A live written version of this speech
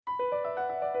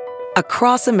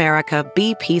Across America,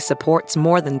 BP supports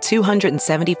more than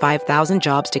 275,000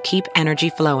 jobs to keep energy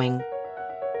flowing.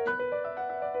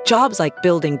 Jobs like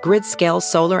building grid-scale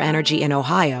solar energy in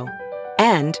Ohio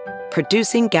and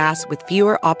producing gas with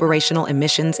fewer operational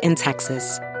emissions in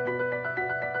Texas.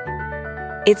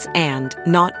 It's and,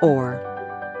 not or.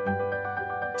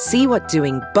 See what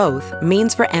doing both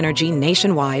means for energy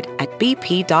nationwide at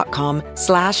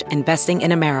bp.com/investing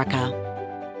in America.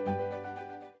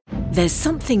 There's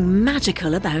something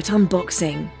magical about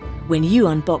unboxing. When you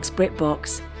unbox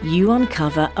BritBox, you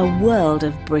uncover a world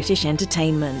of British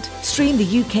entertainment. Stream the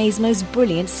UK's most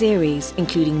brilliant series,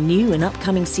 including new and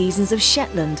upcoming seasons of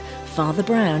Shetland, Father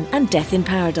Brown and Death in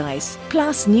Paradise.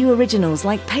 Plus new originals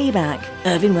like Payback,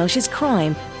 Irving Welsh's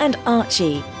Crime and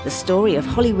Archie, the story of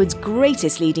Hollywood's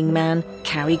greatest leading man,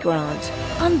 Cary Grant.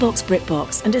 Unbox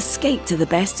BritBox and escape to the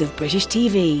best of British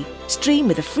TV. Stream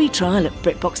with a free trial at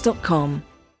BritBox.com.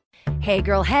 Hey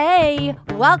girl, hey!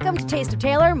 Welcome to Taste of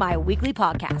Taylor, my weekly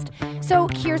podcast. So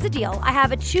here's the deal. I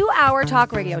have a 2-hour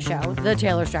talk radio show, The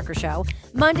Taylor Strecker Show,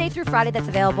 Monday through Friday that's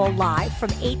available live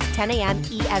from 8 to 10 a.m.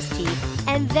 EST,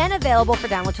 and then available for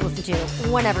download to listen to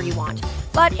whenever you want.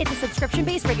 But it's a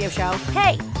subscription-based radio show.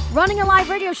 Hey, running a live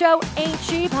radio show ain't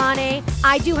cheap, honey.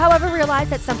 I do, however, realize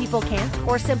that some people can't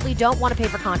or simply don't want to pay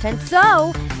for content.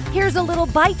 So here's a little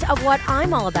bite of what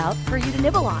I'm all about for you to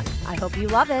nibble on. I hope you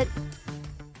love it.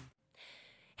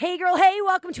 Hey girl, hey,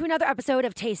 welcome to another episode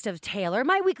of Taste of Taylor,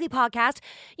 my weekly podcast.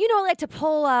 You know, I like to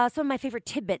pull some of my favorite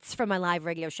tidbits from my live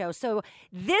radio show. So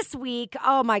this week,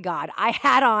 oh my God, I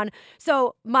had on,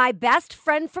 my best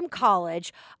friend from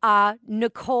college,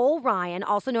 Nicole Ryan,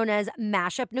 also known as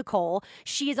Mashup Nicole.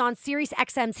 She is on Sirius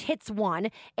XM's Hits 1,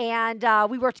 and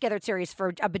we worked together at Sirius for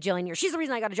a bajillion years. She's the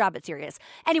reason I got a job at Sirius.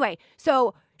 Anyway,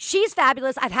 she's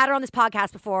fabulous. I've had her on this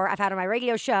podcast before. I've had her on my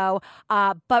radio show.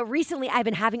 But recently I've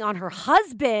been having on her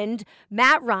husband,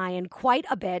 Matt Ryan, quite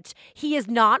a bit. He is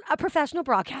not a professional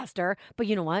broadcaster, but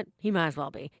you know what? He might as well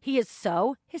be. He is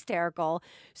so hysterical,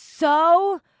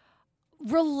 so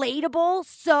relatable,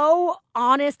 so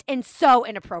honest, and so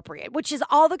inappropriate, which is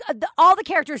all the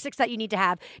characteristics that you need to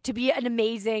have to be an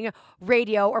amazing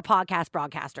radio or podcast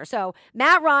broadcaster. So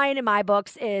Matt Ryan, in my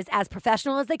books, is as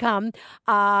professional as they come,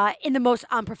 in the most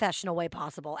unprofessional way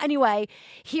possible. Anyway,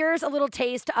 here's a little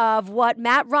taste of what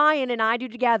Matt Ryan and I do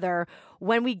together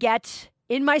when we get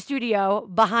in my studio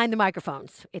behind the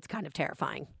microphones. It's kind of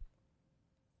terrifying.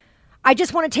 I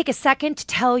just want to take a second to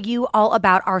tell you all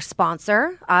about our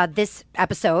sponsor. This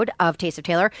episode of Taste of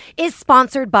Taylor is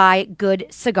sponsored by Good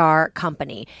Cigar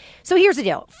Company. So here's the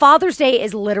deal. Father's Day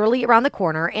is literally around the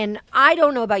corner, and I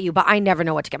don't know about you, but I never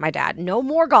know what to get my dad. No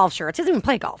more golf shirts. He doesn't even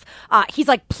play golf. He's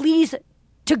like, please,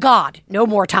 to God, no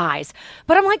more ties.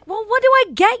 But I'm like, well, what do I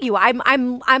get you?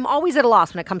 I'm always at a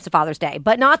loss when it comes to Father's Day,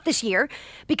 but not this year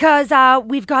because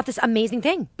we've got this amazing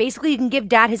thing. Basically, you can give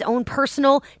Dad his own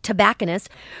personal tobacconist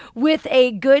with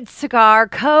a Good Cigar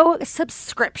Co.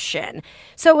 subscription.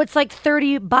 So it's like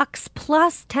 $30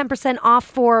 plus 10% off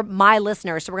for my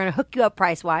listeners. So we're going to hook you up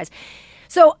price-wise.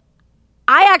 So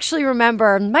I actually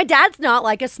remember my dad's not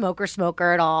like a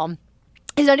smoker at all.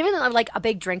 He's not even like a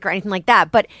big drinker or anything like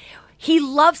that, but he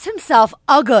loves himself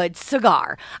a good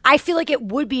cigar. I feel like it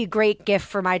would be a great gift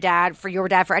for my dad, for your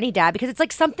dad, for any dad, because it's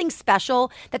like something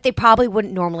special that they probably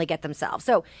wouldn't normally get themselves.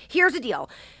 So here's the deal.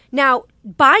 Now,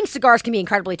 buying cigars can be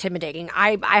incredibly intimidating.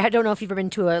 I don't know if you've ever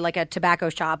been to a tobacco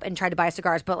shop and tried to buy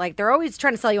cigars, but like they're always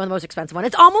trying to sell you on the most expensive one.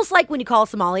 It's almost like when you call a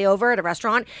Somali over at a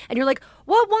restaurant and you're like,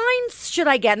 what wines should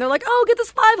I get? And they're like, oh, get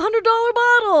this $500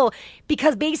 bottle.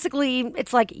 Because basically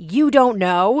it's like you don't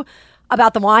know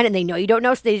about the wine and they know you don't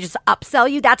know, so they just upsell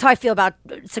you. That's how I feel about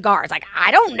cigars. Like, I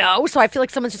don't know, so I feel like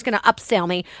someone's just going to upsell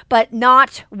me, but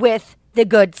not with the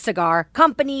Good Cigar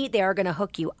Company. They are going to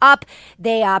hook you up.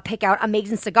 They pick out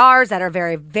amazing cigars that are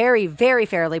very, very, very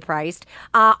fairly priced.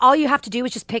 All you have to do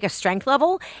is just pick a strength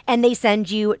level, and they send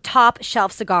you top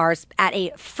shelf cigars at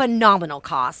a phenomenal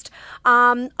cost.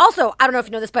 Also, I don't know if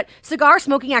you know this, but cigar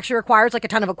smoking actually requires like a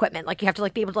ton of equipment. Like you have to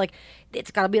like be able to like,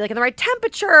 it's got to be like in the right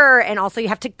temperature, and also you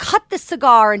have to cut the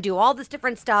cigar and do all this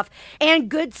different stuff. And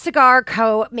Good Cigar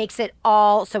Co. makes it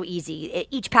all so easy.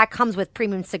 Each pack comes with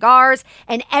premium cigars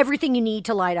and everything you need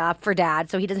to light up for Dad,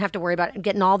 so he doesn't have to worry about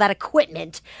getting all that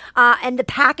equipment. And the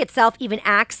pack itself even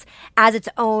acts as its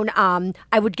own,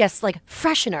 I would guess, like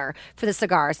freshener for the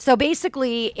cigars. So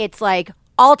basically, it's like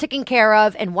all taken care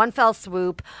of in one fell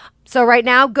swoop. So right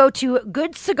now, go to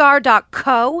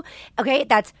goodcigar.co. Okay,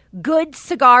 that's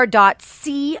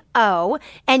goodcigar.co,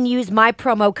 and use my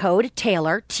promo code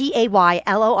Taylor,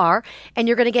 Taylor, and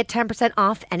you're going to get 10%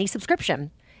 off any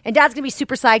subscription. And Dad's going to be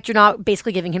super psyched you're not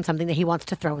basically giving him something that he wants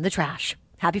to throw in the trash.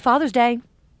 Happy Father's Day.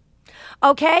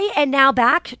 Okay, and now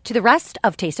back to the rest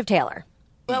of Taste of Taylor.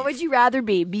 What would you rather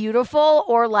be, beautiful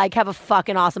or like have a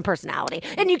fucking awesome personality?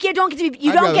 And you don't get to be.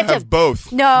 You I'd don't rather get to have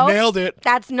both. No, Nailed it.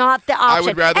 That's not the option. I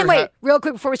would rather. And wait, real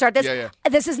quick before we start this. Yeah.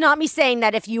 This is not me saying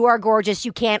that if you are gorgeous,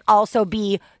 you can't also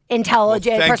be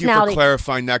intelligent. Thank personality. you for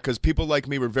clarifying that, because people like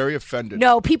me were very offended.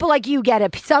 No, people like you get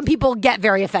it. Some people get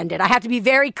very offended. I have to be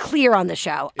very clear on the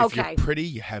show. If Okay. you're pretty,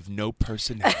 you have no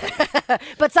personality.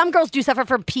 But some girls do suffer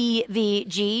from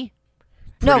PVG.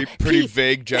 Pretty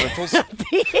vague genitals.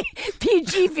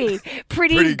 PGV.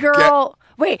 Pretty girl.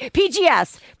 Wait,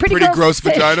 PGS. Pretty girl gross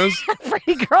vaginas.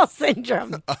 Pretty girl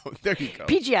syndrome. Oh, there you go.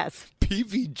 PGS.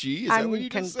 PVG? Is that what you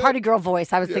just said? Party girl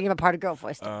voice. I was thinking of party girl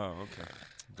voice. Oh, okay.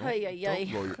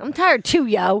 I'm tired too,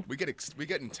 yo. We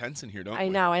get intense in here, don't we? I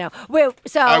know. Wait,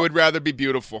 so I would rather be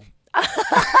beautiful.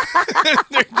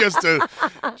 just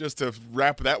to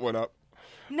wrap that one up.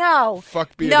 No.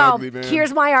 Fuck being ugly, man.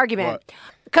 Here's my argument. What?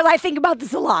 Because I think about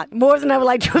this a lot, more than I would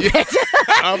like to admit.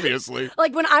 Obviously.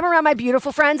 Like when I'm around my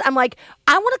beautiful friends, I'm like,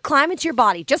 I want to climb into your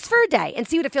body just for a day and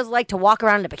see what it feels like to walk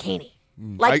around in a bikini.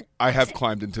 Like I have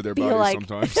climbed into their bodies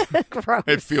sometimes. Gross.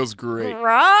 It feels great.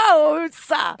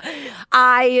 Gross.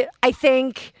 I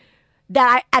think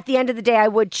that at the end of the day, I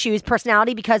would choose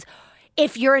personality, because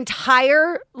if your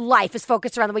entire life is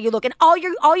focused around the way you look, and all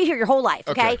you hear your whole life,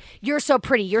 okay? You're so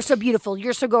pretty, you're so beautiful,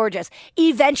 you're so gorgeous.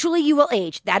 Eventually, you will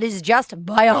age. That is just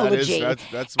biology. That's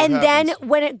what and happens. then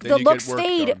when the looks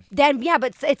fade,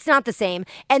 but it's not the same.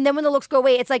 And then when the looks go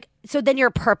away, it's like, so then you're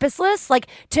purposeless. Like,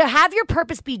 to have your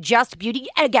purpose be just beauty.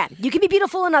 And again, you can be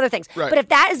beautiful in other things, right. But if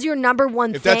that is your number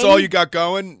one if thing, that's all you got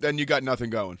going, then you got nothing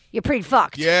going. You're pretty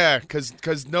fucked. Yeah,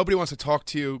 because nobody wants to talk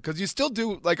to you. Because you still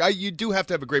do, you do have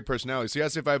to have a great personality. So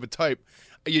yes, if I have a type,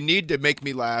 you need to make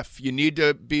me laugh. You need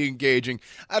to be engaging.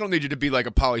 I don't need you to be like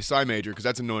a poli-sci major, because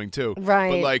that's annoying too.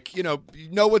 Right. But you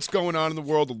know what's going on in the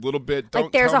world a little bit. Don't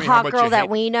like there's tell a me how hot much girl you that hate.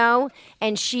 we know,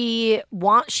 and she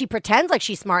pretends like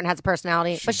she's smart and has a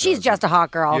personality, but she's doesn't. just a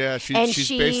hot girl. Yeah, she's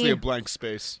basically a blank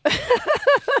space.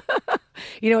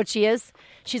 You know what she is?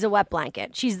 She's a wet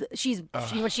blanket. You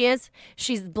know what she is?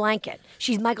 She's blanket.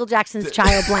 She's Michael Jackson's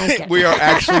child blanket. We are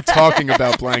actually talking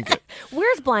about Blanket.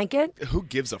 Where's Blanket? Who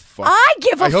gives a fuck? I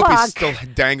give a fuck. I hope he's still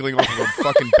dangling off of a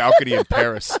fucking balcony in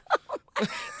Paris.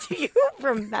 Do you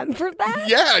remember that?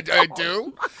 Yeah, I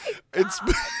do.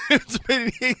 It's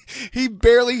been he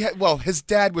barely had, his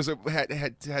dad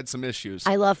had some issues.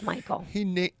 I love Michael.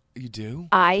 You do?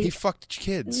 He fucked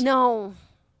kids. No.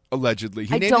 Allegedly.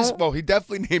 He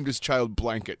definitely named his child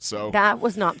Blanket, so that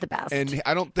was not the best. And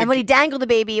I don't think And when he dangled the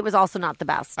baby, it was also not the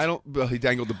best. He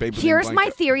dangled the baby. Here's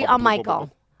my theory on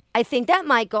Michael. I think that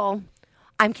Michael,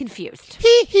 I'm confused.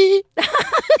 I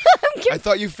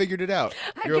thought you figured it out.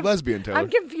 You're a lesbian, Taylor. I'm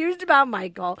confused about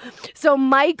Michael. So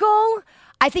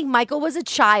I think Michael was a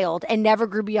child and never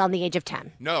grew beyond the age of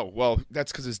 10. No, well,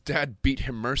 that's because his dad beat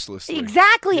him mercilessly.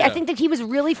 Exactly. Yeah. I think that he was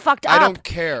really fucked up. I don't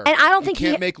care. And I don't think he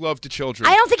can't make love to children.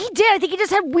 I don't think he did. I think he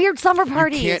just had weird slumber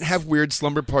parties. You can't have weird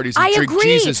slumber parties and I drink agree,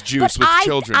 Jesus juice with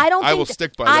children. I will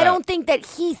stick by that. I don't think that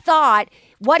he thought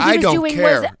what he I was don't doing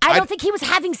care. was. I don't think he was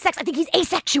having sex. I think he's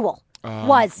asexual.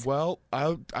 Well,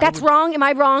 That's wrong. Am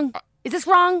I wrong? Is this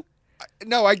wrong?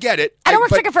 No, I get it. I don't work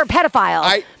second for a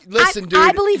pedophile. Listen, dude.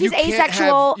 I believe he's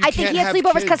asexual. I think he had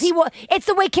sleepovers because it's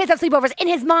the way kids have sleepovers. In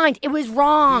his mind, it was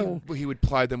wrong. He would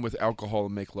ply them with alcohol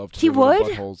and make love to He their little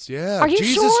would? buttholes. Yeah. Are you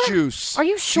Jesus sure? juice. Are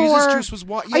you sure? Jesus juice was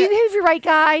what? Yeah. Are you the right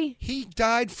guy? He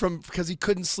died because he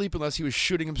couldn't sleep unless he was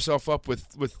shooting himself up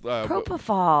with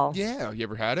propofol. Yeah, you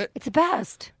ever had it? It's the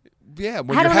best. Yeah,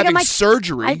 when you're having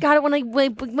surgery. I got it when I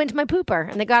went to my pooper,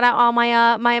 and they got out all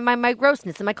my my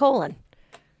grossness in my colon.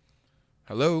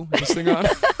 Hello, is this thing on?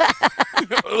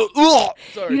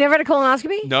 Sorry. You never had a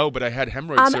colonoscopy? No, but I had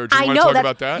hemorrhoid surgery. You want to talk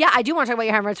about that? Yeah, I do want to talk about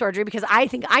your hemorrhoid surgery because I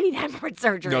think I need hemorrhoid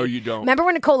surgery. No, you don't. Remember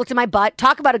when Nicole looked at my butt?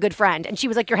 Talk about a good friend. And she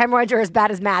was like, your hemorrhoids are as bad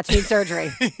as Matt's. You need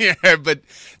surgery. Yeah, but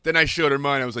then I showed her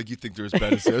mine. I was like, you think they're as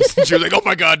bad as this? And she was like, oh,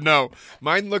 my God, no.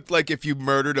 Mine looked like if you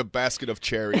murdered a basket of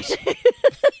cherries.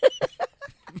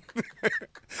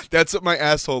 That's what my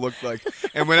asshole looked like.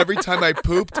 And every time I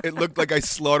pooped, it looked like I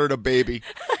slaughtered a baby.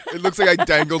 It looks like I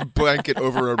dangled Blanket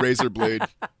over a razor blade.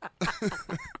 And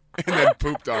then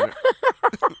pooped on it.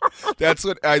 That's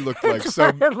what I looked like. That's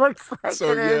what it looks like.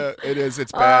 So yeah, it is.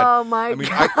 It's bad. Oh my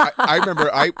God. I remember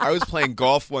I was playing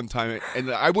golf one time,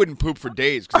 and I wouldn't poop for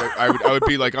days because I would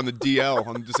be like on the DL,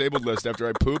 on the disabled list after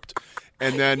I pooped,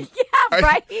 and then Yeah,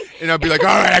 Right? And I'd be like, all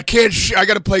right, I can't. I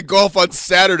got to play golf on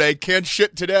Saturday. Can't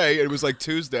shit today. It was like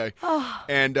Tuesday,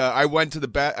 and I went to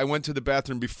the I went to the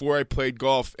bathroom before I played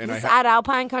golf, and Is this at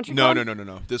Alpine Country No, Club?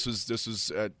 no. This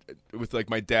was with like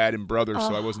my dad and brother,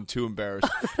 so I wasn't too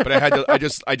embarrassed. But I had to.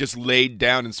 I just laid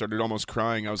down and started almost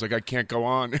crying. I was like, I can't go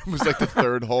on. It was like the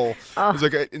third hole. It was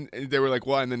like, and they were like,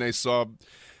 why? And then they saw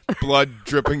blood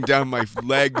dripping down my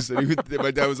legs, and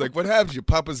my dad was like, "What happened? You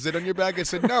pop a zit on your back?" I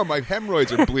said, "No, my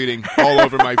hemorrhoids are bleeding all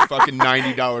over my fucking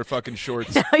 $90 fucking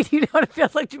shorts." Now you know what it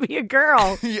feels like to be a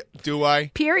girl. Yeah, do I?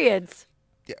 Periods.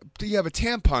 Yeah, do you have a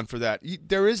tampon for that?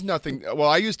 There is nothing. Well,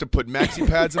 I used to put maxi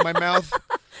pads in my mouth.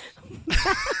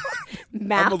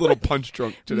 I'm a little punch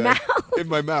drunk today. In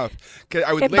my mouth.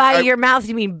 I would and by your mouth,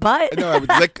 you mean butt? No,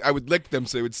 I would lick them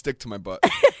so they would stick to my butt.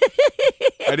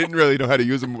 I didn't really know how to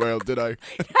use them well, did I?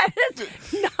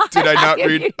 Did I not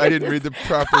read? I didn't read the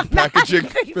proper packaging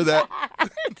for that.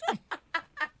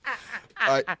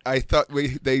 I thought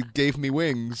they gave me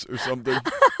wings or something.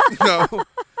 No,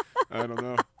 I don't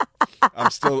know. I'm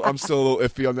still a little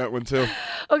iffy on that one too.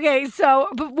 Okay, so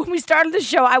but when we started the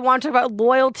show, I want to talk about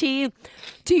loyalty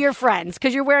to your friends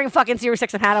because you're wearing a fucking Series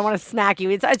 6 hat. I want to smack you.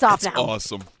 It's off now.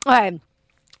 Awesome. Okay,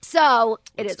 so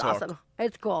Let's talk. awesome.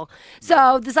 It's cool.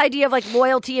 So this idea of like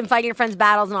loyalty and fighting your friends'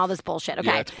 battles and all this bullshit. Okay.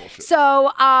 Yeah, it's bullshit.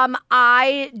 So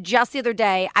I just the other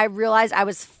day I realized I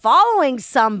was following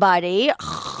somebody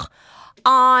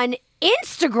on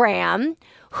Instagram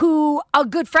who a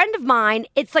good friend of mine.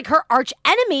 It's like her arch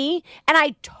enemy, and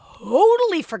I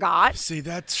totally forgot. See,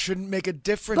 that shouldn't make a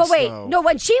difference. But wait, though. no.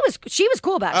 When she was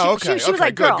cool about it. Oh, okay. She was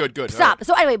like, "Girl, good. stop." Right.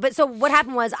 So anyway, so what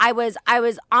happened was I was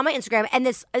on my Instagram, and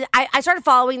I started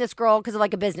following this girl because of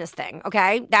like a business thing.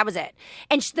 Okay, that was it.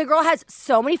 And the girl has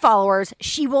so many followers,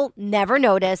 she will never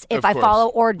notice if I follow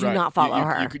or do not follow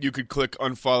her. You could click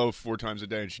unfollow 4 times a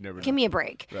day, and she never. Give me a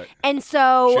break. Right. And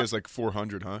so she has like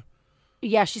 400, huh?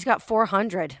 Yeah, she's got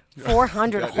 400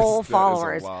 whole that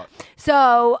followers. is a lot.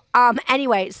 So,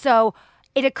 anyway, so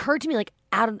it occurred to me like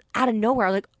out of nowhere,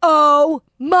 like, oh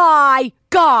my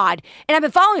God. And I've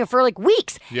been following her for like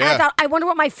weeks. Yeah. And I thought, I wonder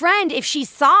what my friend, if she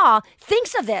saw,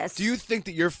 thinks of this. Do you think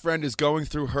that your friend is going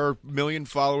through her million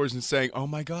followers and saying, "Oh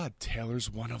my God, Taylor's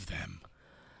one of them"?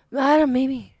 I don't know,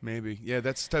 maybe. Maybe. Yeah,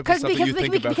 that's the type of stuff that you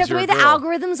think about because the you're way a the girl.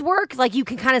 algorithms work, like you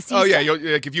can kind of see. Oh, yeah. stuff.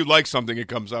 Like if you like something, it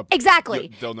comes up.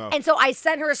 Exactly. They'll know. And so I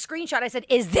sent her a screenshot. I said,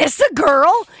 "Is this a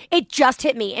girl?" It just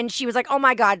hit me. And she was like, "Oh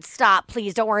my God, stop.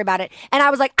 Please don't worry about it." And I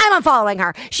was like, "I'm unfollowing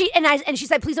her." She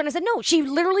said, "Please don't." I said, "No, she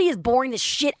literally is boring the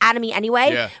shit out of me anyway."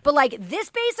 Yeah. But like this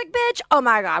basic bitch, oh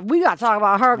my God, we got to talk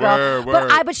about her, girl.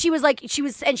 Word. But she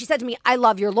said to me, "I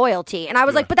love your loyalty." And I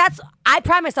was like, "But I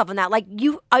pride myself on that. Like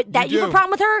you have a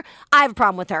problem with her, I have a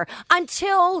problem with her."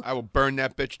 Until I will burn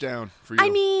that bitch down for you. I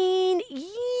mean,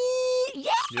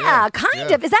 yeah, kind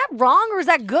of. Is that wrong or is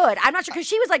that good? I'm not sure because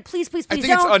she was like, please, I think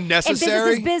don't. it's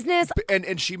unnecessary. And business is business.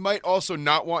 And she might also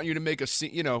not want you to make a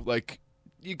scene. You know, like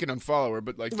you can unfollow her,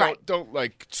 but like don't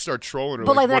like start trolling her.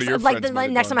 But like, what are your friends the might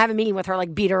have next time done? I have a meeting with her,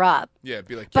 like beat her up. Yeah,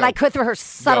 be like. But I could throw her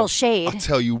subtle shade. I'll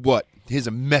tell you what. Here's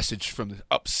a message from the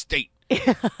upstate.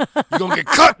 You're gonna get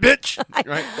cut, bitch.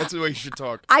 Right? That's the way you should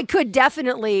talk. I could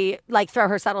definitely like throw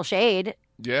her subtle shade.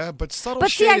 Yeah, but subtle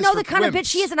But shade see, I is know for the kind of wimps.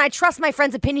 bitch she is, and I trust my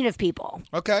friend's opinion of people.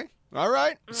 Okay. All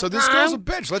right. So this girl's a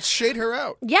bitch. Let's shade her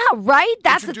out. Yeah, right?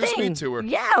 That's the Introduce thing. me to her.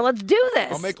 Yeah, let's do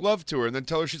this. I'll make love to her and then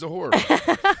tell her she's a whore.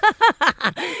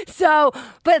 So,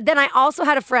 but then I also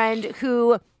had a friend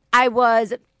who I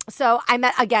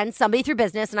met, again, somebody through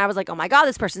business, and I was like, oh my God,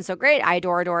 this person's so great. I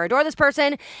adore this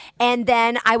person. And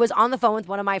then I was on the phone with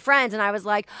one of my friends, and I was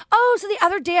like, oh, so the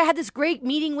other day I had this great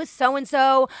meeting with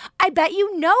so-and-so. I bet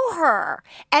you know her.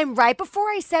 And right before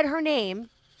I said her name,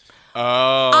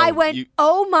 I went,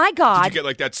 oh my God. Did you get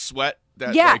like that sweat?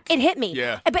 Yeah, it hit me.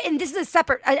 Yeah. And this is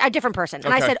a different person.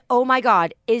 And I said, oh my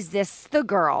God, is this the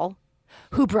girl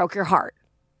who broke your heart?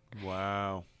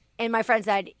 Wow. And my friend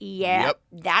said, yeah,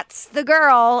 that's the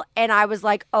girl. And I was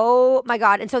like, oh my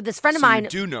God. And so this friend of mine. You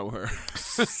do know her.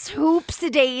 Soups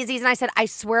daisies. And I said, I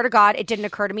swear to God, it didn't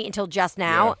occur to me until just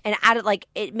now. Yeah. And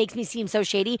it makes me seem so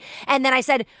shady. And then I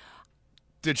said,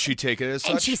 did she take it as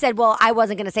such? and she said, well, I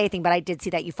wasn't going to say anything, but I did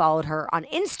see that you followed her on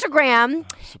Instagram.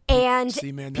 And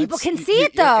see, man, people can see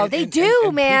it, though. They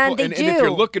do, man. They do. And if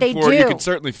you're looking for it, you can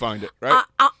certainly find it, right?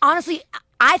 Honestly,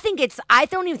 I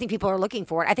don't even think people are looking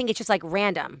for it. I think it's just like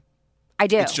random. I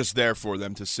do. It's just there for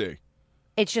them to see.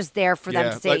 It's just there for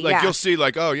them to see. Like you'll see,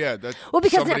 like, oh yeah, that. Well,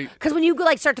 because when you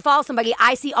like start to follow somebody,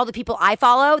 I see all the people I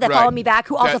follow that follow me back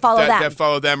who also follow them. That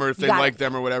follow them, or if they like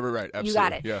them or whatever. Right. Absolutely. You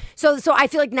got it. Yeah. So I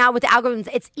feel like now with the algorithms,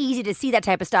 it's easy to see that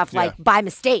type of stuff like by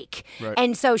mistake. Right.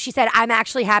 And so she said, I'm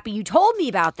actually happy you told me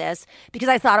about this because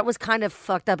I thought it was kind of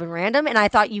fucked up and random, and I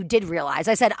thought you did realize.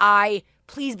 I said,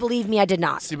 please believe me, I did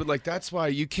not. See, but like that's why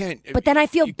you can't. But then I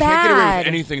feel you bad. Can't get away with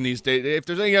anything these days. If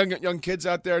there's any young kids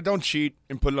out there, don't cheat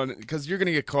and put it on because you're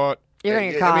gonna get caught. You're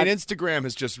gonna get caught. I mean, Instagram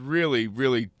has just really,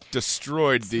 really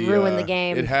destroyed ruined the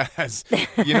game. It has.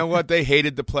 You know what? They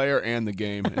hated the player and the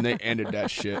game, and they ended that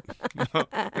shit. You know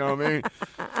what I mean?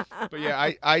 But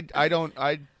yeah,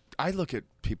 I look at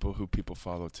people who people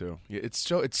follow too. It's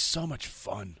so much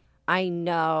fun. I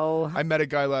know. I met a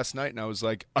guy last night, and I was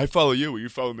like, "I follow you. Will you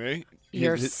follow me?"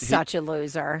 You're such a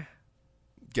loser.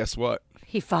 Guess what?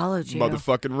 He followed you.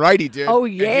 Motherfucking right, he did. Oh,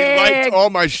 yeah. And he liked all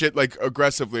my shit, like,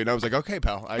 aggressly. And I was like, okay,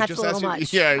 pal. That's just a little asked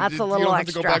much. you. Yeah, that's a little you don't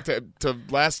extra. have to go back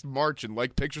to last March and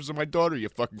like pictures of my daughter, you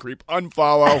fucking creep.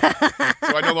 Unfollow.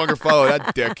 So I no longer follow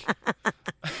that dick.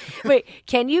 Wait,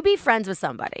 can you be friends with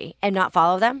somebody and not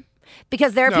follow them?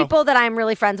 Because there are people that I'm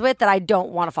really friends with that I don't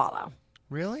want to follow.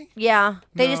 Really? Yeah.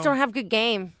 They just don't have good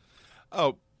game.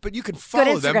 Oh, but you can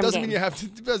follow them. Instagram Doesn't game.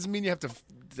 mean you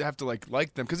have to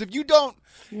like them. Because if you don't,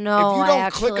 No, if you don't I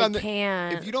click actually on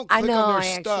can't. if you don't click on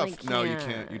their stuff, actually no, you can't.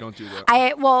 can't. You don't do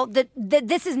that. Well,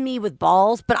 this is me with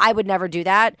balls, but I would never do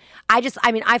that. I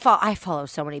follow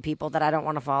so many people that I don't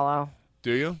want to follow.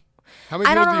 Do you? How many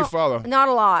people do you follow? Not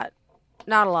a lot.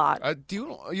 Not a lot.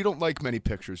 You don't like many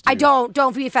pictures, do I you? don't.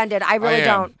 Don't be offended. I really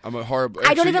don't. I'm a horrible.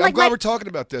 I don't even I'm glad like we're talking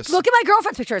about this. Look at my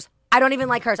girlfriend's pictures. I don't even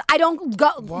like hers. I don't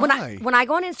go Why? when I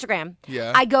go on Instagram.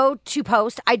 Yeah. I go to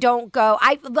post. I don't go.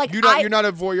 You're not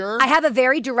a voyeur. I have a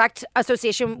very direct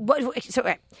association.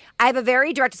 I have a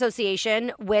very direct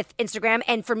association with Instagram,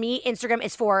 and for me, Instagram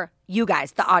is for you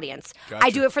guys, the audience. Gotcha. I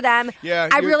do it for them. Yeah.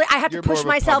 I have to push more of a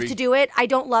myself puppy. to do it. I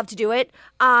don't love to do it.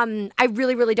 I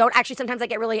really, really don't. Actually, sometimes I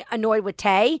get really annoyed with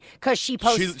Tay because she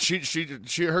posts.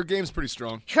 Her game's pretty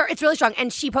strong. It's really strong,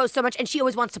 and she posts so much, and she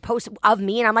always wants to post of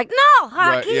me, and I'm like, no,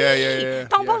 Hockey, yeah.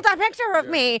 don't post that picture of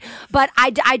me. But I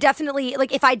definitely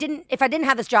like if I didn't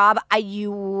have this job,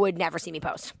 you would never see me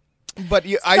post. But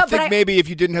I think maybe if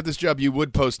you didn't have this job, you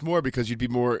would post more because you'd be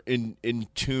more in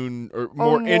tune or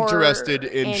more interested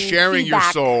in sharing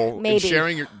feedback, your soul, maybe.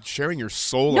 and sharing your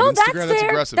soul No, on Instagram. that's fair.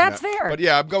 Aggressive. That's Matt. fair. But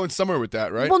yeah, I'm going somewhere with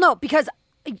that, right? Well, no, because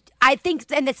I think,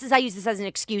 and I use this as an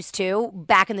excuse too.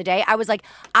 Back in the day, I was like,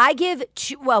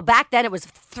 back then it was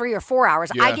 3 or 4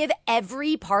 hours. Yeah. I give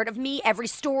every part of me, every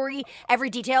story, every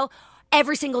detail.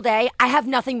 Every single day, I have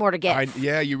nothing more to give.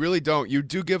 You really don't. You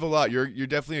do give a lot. You're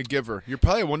definitely a giver. You're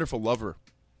probably a wonderful lover.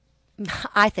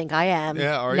 I think I am.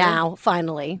 Yeah, are you? Now,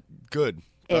 finally. Good.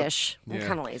 Ish. Yeah. I'm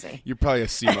kind of lazy. You're probably a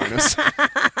C minus.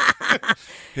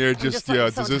 Here, just yeah.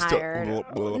 so Does this tired. No,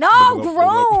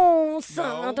 Gross.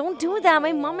 No. Don't do that.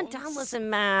 My mom and dad listen, Hey,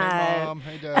 Matt. Mom.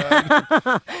 Hey,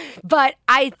 Dad. But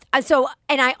I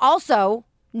also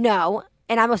know,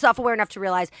 and I'm self-aware enough to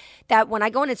realize that when I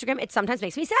go on Instagram, it sometimes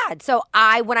makes me sad. So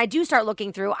when I do start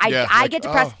looking through, I get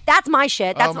depressed. That's my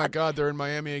shit. That's oh my God, they're in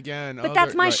Miami again. But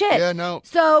that's my shit. Yeah, no.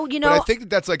 So But I think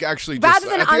that's like actually rather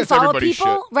than unfollow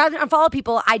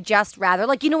people, shit. I just rather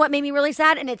you know what made me really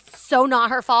sad, and it's so not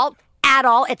her fault at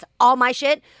all. It's all my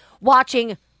shit.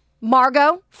 Watching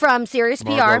Margot from Serious PR.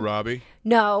 Margot Robbie.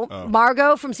 No,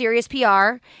 Margot from Serious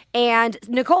PR and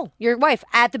Nicole, your wife,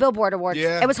 at the Billboard Awards.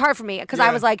 Yeah. It was hard for me because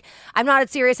I was like, I'm not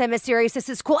at Serious. I miss Serious. This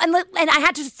is cool. And I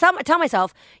had to tell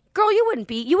myself, girl, you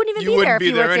wouldn't even be there if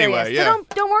you were at anyway, Serious. yeah. So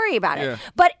don't worry about it. Yeah.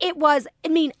 But it was,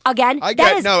 again, I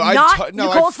that is not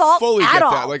Nicole's fault fully at get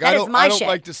all. that. Like, that I is don't my shit.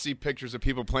 like to see pictures of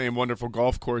people playing wonderful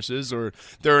golf courses or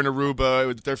they're in Aruba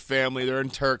with their family, they're in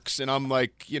Turks, and I'm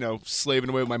like, slaving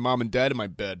away with my mom and dad in my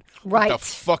bed. Right. What the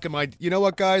fuck am I? You know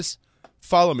what, guys?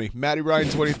 Follow me, Matty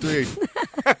Ryan 23.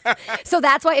 So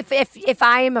that's why if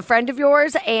I am a friend of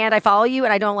yours and I follow you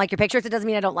and I don't like your pictures, it doesn't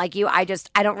mean I don't like you. I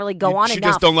don't really go on She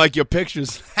enough. just don't like your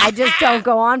pictures. I just don't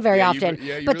go on very often.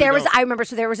 You but really don't. I remember,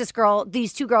 so there was this girl,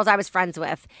 these two girls I was friends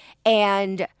with,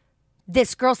 and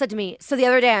this girl said to me, so the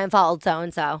other day I unfollowed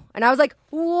so-and-so. And I was like,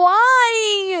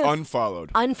 why?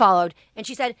 Unfollowed. And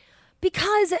she said,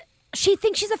 because she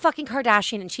thinks she's a fucking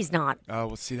Kardashian and she's not. Oh,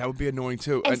 well, see, that would be annoying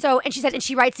too. And she said, and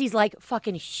she writes these like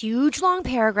fucking huge long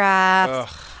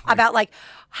paragraphs about like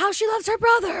how she loves her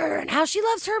brother and how she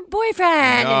loves her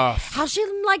boyfriend and how she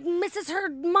like misses her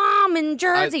mom in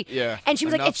Jersey. Yeah. And she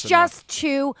was like, it's just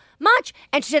too much.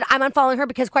 And she said, I'm unfollowing her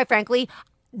because quite frankly,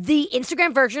 the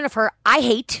Instagram version of her I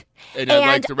hate. And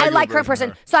I like her in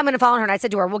person, so I'm going to follow her. And I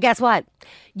said to her, well, guess what?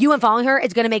 You unfollowing her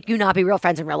is going to make you not be real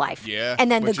friends in real life. Yeah.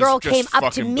 And then the girl came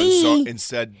up to me and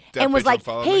said, and was like,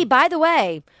 hey, by the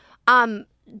way,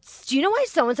 do you know why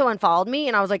so-and-so unfollowed me?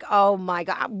 And I was like, oh, my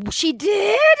God. She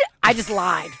did? I just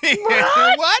lied.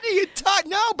 Why do you talk?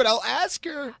 No, but I'll ask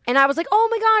her. And I was like, oh,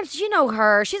 my gosh, you know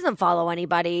her. She doesn't follow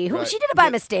anybody. Right. She did it by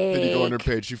mistake. Then you go on her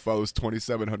page. She follows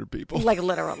 2,700 people. Like,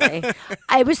 literally.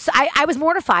 I was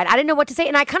mortified. I didn't know what to say.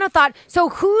 And I kind of thought, so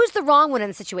who's the wrong one in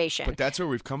the situation? But that's where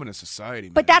we've come in a society,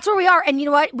 man. But that's where we are. And you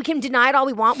know what? We can deny it all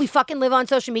we want. We fucking live on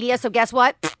social media. So guess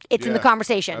what? It's in the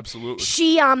conversation. Absolutely.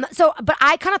 But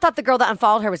I kind of thought the girl that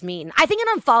unfollowed her was mean. I think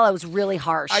an unfollow is really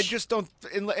harsh. I just don't,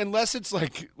 unless it's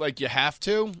like you have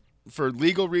to for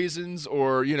legal reasons,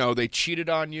 or they cheated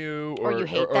on you, or you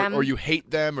hate them, or you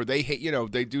hate them, or they hate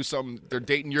they do something. They're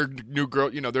dating your new girl.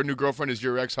 Their new girlfriend is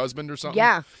your ex-husband or something.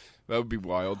 Yeah. That would be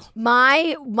wild.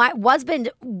 My husband,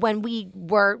 when we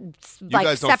were you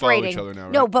guys don't separating, follow each other now,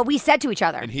 right? No, but we said to each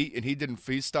other, and he didn't.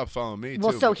 He stopped following me.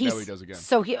 Well, too, so now he does again.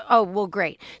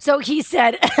 Great. So he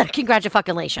said,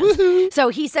 congratulations. So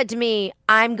he said to me,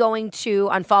 I'm going to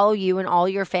unfollow you and all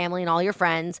your family and all your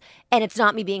friends, and it's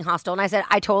not me being hostile. And I said,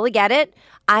 I totally get it.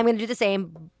 I'm going to do the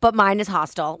same, but mine is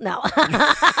hostile. No.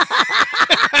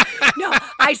 No,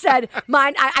 I said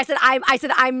mine. I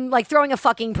said I'm like throwing a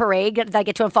fucking parade that I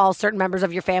get to unfollow certain members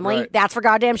of your family. Right. That's for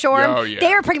goddamn sure. Oh, yeah.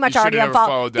 They were pretty much already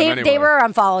unfollowed. They were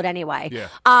unfollowed anyway. Yeah.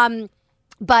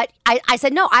 But I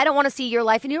said, no, I don't want to see your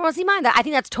life and you don't want to see mine. I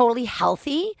think that's totally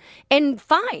healthy and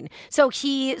fine. So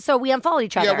we unfollowed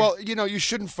each other. Yeah, well, you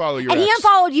shouldn't follow your ex. And he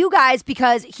unfollowed you guys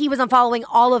because he was unfollowing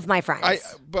all of my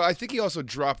friends. But I think he also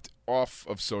dropped off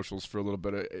of socials for a little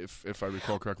bit, if I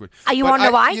recall correctly. You want to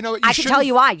know why? I can tell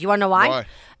you why. You want to know why? Why?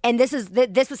 And this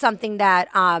was something that,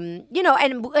 and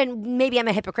maybe I'm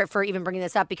a hypocrite for even bringing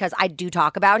this up because I do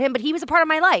talk about him, but he was a part of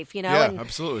my life, Yeah,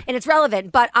 absolutely. And it's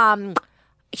relevant. But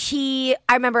I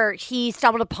remember he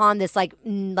stumbled upon this like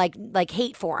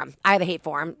hate forum. I have a hate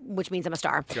forum, which means I'm a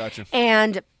star. Gotcha.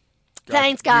 And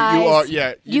thanks, guys. You are,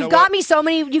 yeah. You've got me so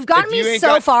many. You've gotten me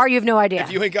so far. You have no idea.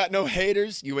 If you ain't got no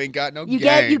haters, you ain't got no You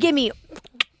gang. you give me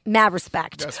mad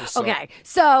respect. That's what's okay. up.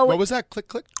 So what was that? Click,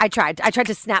 click. I tried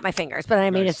to snap my fingers, but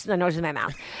I made a noise in my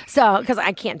mouth. So because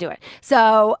I can't do it.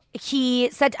 So he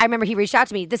said, I remember he reached out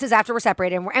to me. This is after we're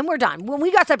separated and we're done. When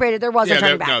we got separated, there was no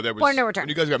turning back. No, there was no return. When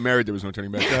you guys got married, there was no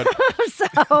turning back. Go ahead.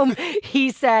 So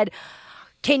he said,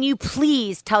 "Can you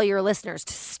please tell your listeners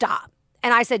to stop?"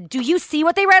 And I said, do you see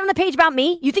what they write on the page about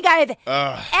me? You think I have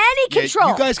any control?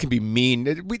 You guys can be mean.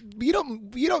 You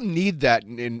don't need that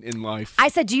in life. I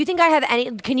said, do you think I have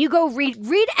any? Can you go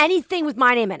read anything with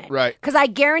my name in it? Right. Because I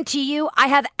guarantee you, I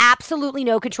have absolutely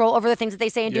no control over the things that they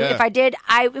say and do. Yeah. If I did,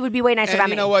 it would be way nicer about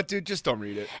me. You know what, dude? Just don't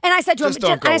read it. And I said to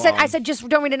him, I said, just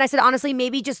don't read it. And I said, honestly,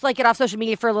 maybe just like get off social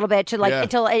media for a little bit to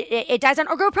until it dies down,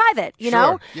 or go private. You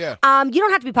know? Yeah. You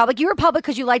don't have to be public. You were public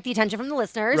because you like the attention from the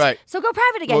listeners. Right. So go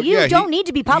private again. Well, you don't need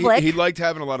to be public. He liked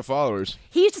having a lot of followers.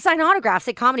 He used to sign autographs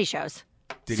at comedy shows.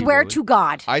 Did he Swear really? to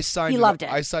God. He loved it.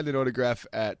 I signed an autograph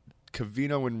at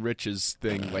Cavino and Rich's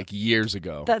thing like years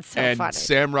ago. That's so and funny. And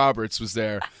Sam Roberts was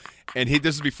there. And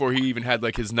this is before he even had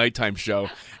like his nighttime show.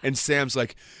 And Sam's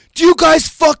like, do you guys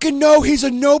fucking know he's a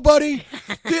nobody?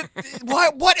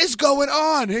 What is going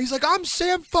on? And he's like, I'm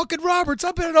Sam fucking Roberts.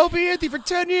 I've been at Opie Anthony for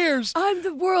 10 years. I'm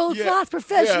the world's last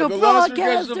professional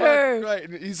broadcaster. Right.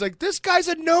 And he's like, this guy's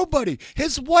a nobody.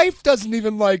 His wife doesn't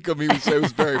even like him. It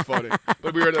was very funny.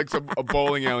 But we were at like a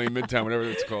bowling alley in Midtown, whatever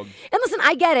it's called. And listen,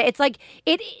 I get it. It's like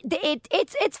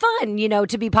it's fun,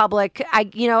 to be public. Are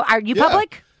you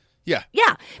public? Yeah.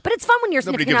 Yeah, but it's fun when you're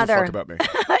Nobody significant gives other. a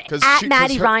fuck about me. At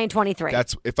Maddie Ryan 23.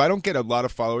 That's if I don't get a lot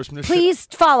of followers from this Please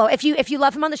follow. If you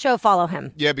love him on the show, follow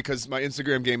him. Yeah, because my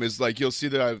Instagram game is like, you'll see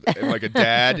that I'm like a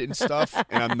dad and stuff,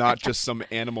 and I'm not just some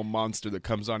animal monster that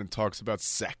comes on and talks about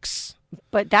sex.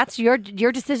 But that's your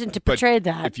decision to portray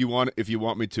that. If you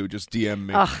want me to, just DM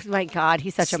me. Oh my God,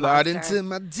 he's such a Slide monster. into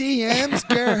my DMs,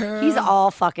 girl. He's all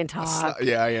fucking talk.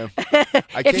 Yeah, I am.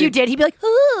 If you did, he'd be like, "Ooh,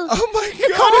 oh my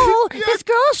Nicole, God, this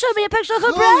girl showed me a picture of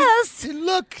her breast.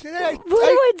 Look, What do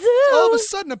I do?" All of a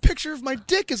sudden, a picture of my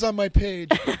dick is on my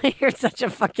page. You're such a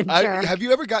fucking jerk. Have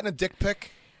you ever gotten a dick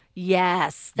pic?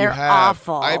 Yes, they're You have.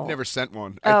 awful. I've never sent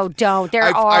one. Oh, don't.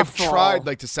 They're awful. I've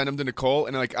tried to send them to Nicole,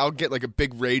 and I'll get like a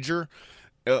big rager.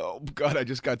 Oh God, I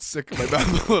just got sick in my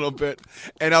mouth a little bit.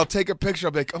 And I'll take a picture.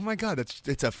 I'll be like, oh my God,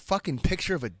 it's a fucking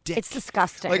picture of a dick. It's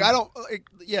disgusting. I don't.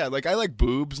 I like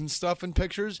boobs and stuff in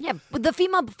pictures. Yeah, but the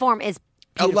female form is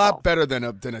A lot better than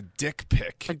a dick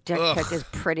pic. A dick pic is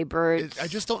pretty brute. I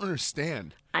just don't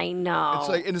understand. I know. It's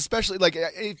like, and especially like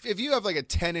if you have like a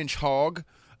 10-inch hog,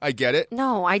 I get it.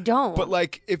 No, I don't. But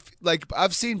like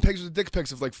I've seen pictures of dick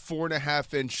pics of like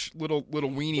 4.5-inch little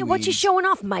weenie. Yeah, what you showing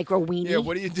off, micro weenie? Yeah,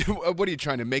 what do you do? What are you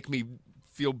trying to make me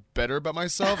feel better about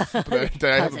myself?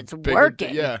 Because it's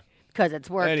working. Yeah, because it's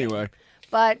working. Anyway.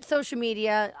 But social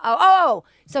media.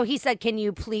 So he said, "Can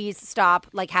you please stop?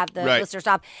 Like, have the listener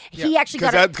stop." Yeah. He actually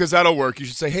got because that'll work. You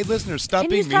should say, "Hey, listeners, stop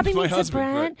being mean to my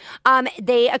husband." Right.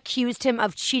 They accused him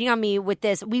of cheating on me with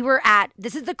this.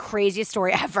 This is the craziest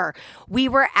story ever. We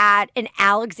were at an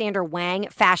Alexander Wang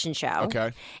fashion show.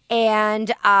 Okay.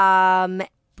 And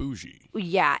bougie.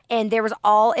 Yeah, and it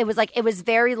was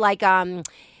very like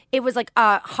it was like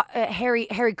Harry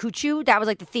Kuchu. That was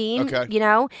like the theme, you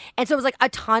know? And so it was like a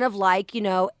ton of like, you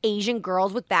know, Asian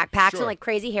girls with backpacks and like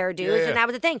crazy hairdos. And that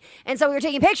was the thing. And so we were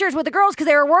taking pictures with the girls because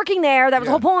they were working there. That was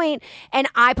the whole point. And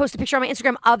I posted a picture on my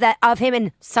Instagram of him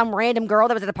and some random girl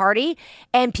that was at the party.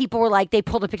 And people were like, they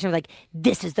pulled a picture like,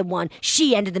 this is the one.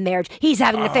 She ended the marriage. He's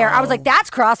having an affair. I was like, that's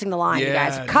crossing the line, you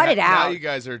guys. Cut it out. Now you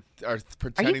guys are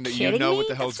pretending that you know what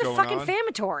the hell's going on. That's fucking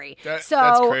inflammatory. That's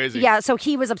crazy. Yeah, so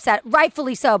he was upset,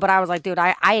 rightfully so, but I was like, dude,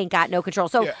 I ain't got no control.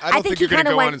 So I think you're going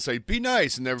to go on and say, be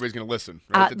nice, and everybody's going to listen.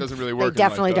 Right? That doesn't really work. They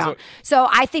definitely don't. So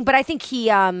I think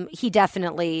he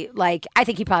definitely, like, I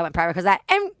think he probably went private because of that,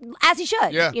 and as he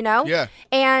should, you know? Yeah,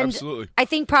 and absolutely. I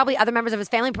think probably other members of his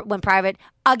family went private,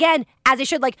 again, as they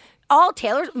should, like, all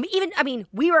Taylors,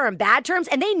 we were in bad terms,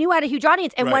 and they knew I had a huge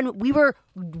audience. And when we were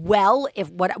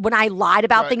when I lied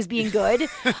about things being good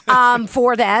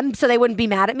for them, so they wouldn't be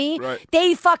mad at me,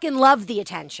 they fucking loved the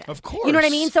attention. Of course, you know what I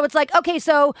mean. So it's like, okay,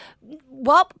 so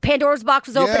Pandora's box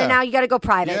was open, and now you got to go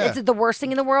private. Yeah. It's the worst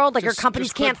thing in the world. Like your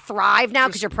companies can't thrive now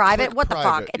because you're private. What the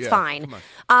fuck? It's fine.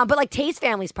 But like Tay's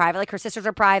family's private. Like her sisters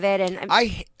are private, and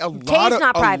Tay's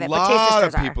not private, but Tay's sisters are. A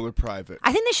lot of people are private.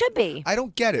 I think they should be. I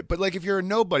don't get it, but like if you're a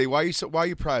nobody, why are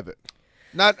you private?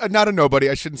 Not a nobody.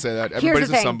 I shouldn't say that.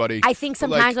 Everybody's a somebody. I think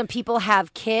sometimes when people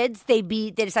have kids, they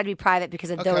decide to be private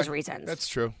because of those reasons. That's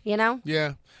true. You know?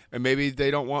 Yeah, and maybe they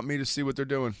don't want me to see what they're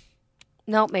doing.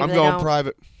 No, maybe I'm they going don't.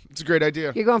 private. It's a great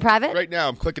idea. You're going private? Right now,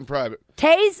 I'm clicking private.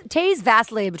 Tay's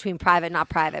vacillated between private and not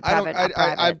private.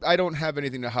 I don't have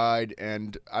anything to hide,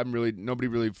 and nobody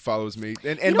really follows me.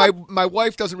 And my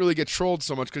wife doesn't really get trolled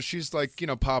so much because she's like, you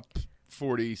know, pop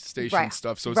 40 station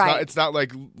stuff. So it's not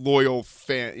like loyal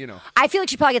fan, you know. I feel like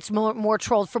she probably gets more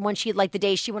trolled from when she, like the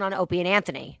day she went on Opie and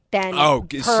Anthony than her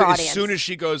audience. As soon as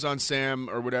she goes on Sam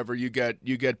or whatever, you get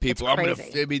people.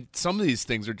 Some of these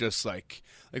things are just like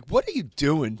what are you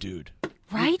doing, dude?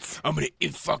 Right? I'm gonna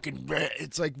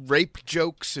it's like rape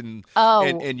jokes and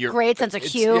your great sense of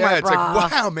humor. Yeah, it's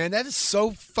like, wow, man, that is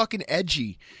so fucking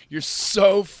edgy. You're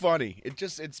so funny.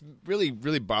 It's really,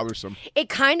 really bothersome.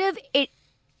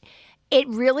 It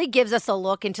really gives us a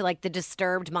look into like the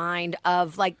disturbed mind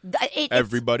of like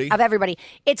everybody.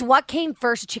 It's what came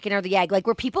first, the chicken or the egg? Like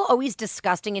were people always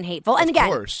disgusting and hateful? And of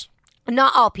course.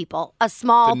 Not all people. A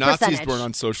small percentage. The Nazis percentage. weren't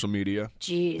on social media.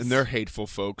 Jeez. And they're hateful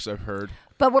folks, I've heard.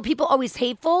 But were people always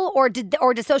hateful, or did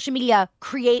social media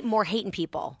create more hate in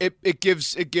people? It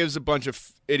gives a bunch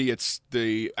of idiots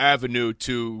the avenue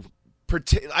to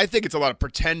pretend. I think it's a lot of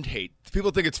pretend hate.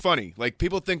 People think it's funny. Like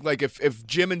people think like if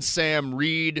Jim and Sam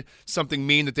read something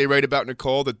mean that they write about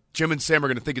Nicole, that Jim and Sam are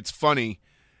going to think it's funny,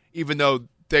 even though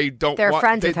they don't. They're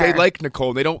friends with her. They like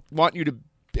Nicole. They don't want you to.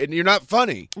 And you're not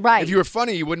funny. Right. If you were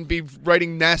funny, you wouldn't be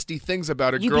writing nasty things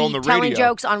about a girl on the radio. You'd be telling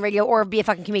jokes on radio or be a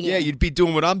fucking comedian. Yeah, you'd be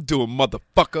doing what I'm doing,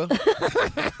 motherfucker.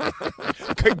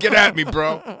 Get at me,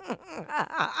 bro.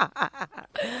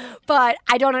 But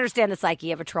I don't understand the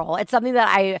psyche of a troll. It's something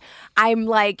that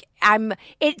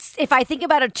if I think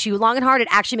about it too long and hard, it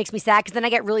actually makes me sad because then I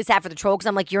get really sad for the troll because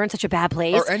I'm like, you're in such a bad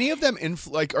place. Are any of them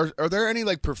are there any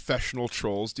like professional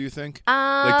trolls, do you think?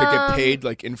 Like they get paid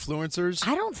like influencers?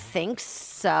 I don't think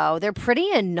so. They're pretty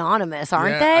anonymous,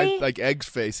 aren't they? Like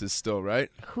Eggface is still,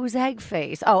 right? Who's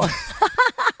Eggface? Oh.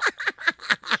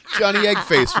 Johnny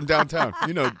Eggface from downtown.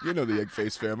 You know the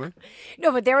Eggface family.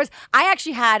 No, but I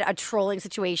actually had a trolling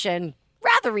situation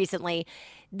rather recently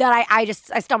that I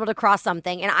stumbled across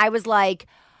something and I was like,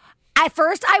 at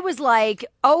first I was like,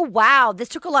 oh wow, this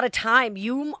took a lot of time.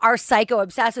 You are psycho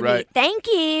obsessed with me. Thank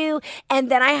you. And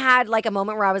then I had like a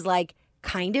moment where I was like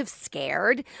kind of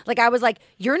scared. Like I was like,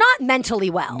 you're not mentally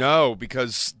well. No,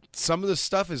 because some of the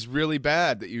stuff is really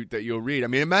bad that you'll read. I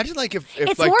mean, imagine like if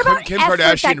It's like more about Kim effort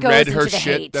that Kardashian goes read into her the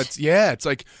shit. hate. It's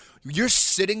like you're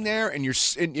sitting there and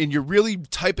you're really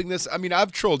typing this. I mean,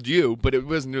 I've trolled you, but it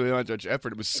wasn't really much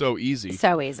effort. It was so easy.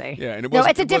 So easy. Yeah, and it no,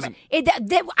 wasn't. it's a it different.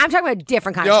 wasn't- I'm talking about a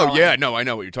different kind of. Oh trolling. yeah, no, I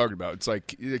know what you're talking about. It's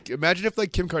like imagine if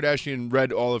like Kim Kardashian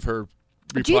read all of her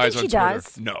replies Do you think on she Twitter.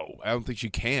 does? No, I don't think she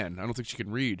can. I don't think she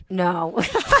can read. No.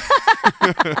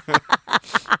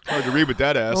 Hard to read with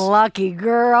that ass. Lucky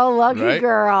girl,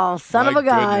 Right? son My of a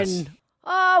gun. goodness.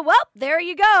 Oh, well, there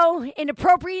you go.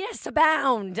 Inappropriateness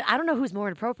abound. I don't know who's more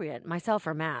inappropriate, myself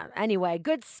or Matt. Anyway,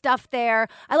 good stuff there.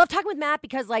 I love talking with Matt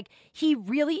because, like, he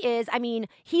really is. I mean,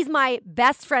 he's my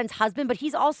best friend's husband, but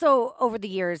he's also, over the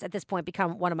years, at this point,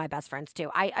 become one of my best friends,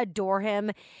 too. I adore him.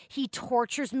 He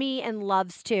tortures me and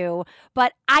loves to,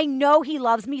 but I know he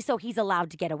loves me, so he's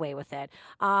allowed to get away with it.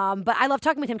 But I love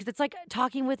talking with him because it's like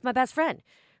talking with my best friend,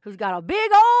 who's got a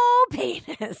big old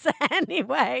penis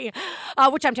anyway,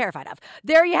 which I'm terrified of.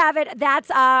 There you have it. That's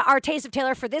our Taste of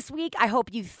Taylor for this week. I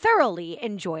hope you thoroughly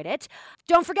enjoyed it.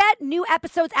 Don't forget, new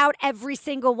episodes out every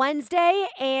single Wednesday.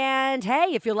 And hey,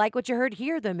 if you like what you heard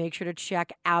here, then make sure to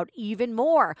check out even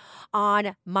more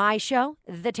on my show,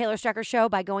 The Taylor Strecker Show,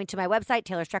 by going to my website,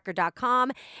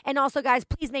 taylorstrecker.com. And also, guys,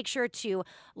 please make sure to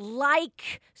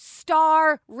like,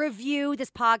 star, review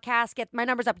this podcast. Get my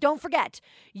numbers up. Don't forget,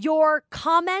 your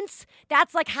comments,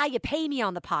 that's like how you pay me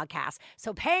on the podcast.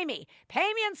 So pay me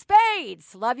in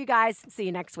spades. Love you guys. See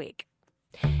you next week.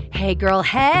 Hey girl,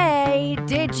 hey,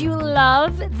 did you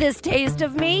love this taste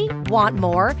of me? Want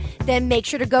more? Then make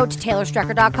sure to go to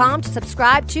taylorstrecker.com to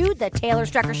subscribe to The Taylor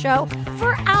Strecker Show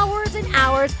for hours and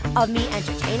hours of me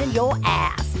entertaining your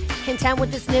ass. Content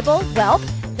with this nibble? Well,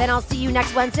 then I'll see you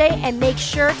next Wednesday, and make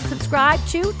sure to subscribe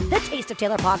to the Taste of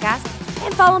Taylor podcast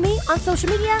and follow me on social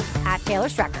media at Taylor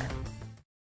Strecker.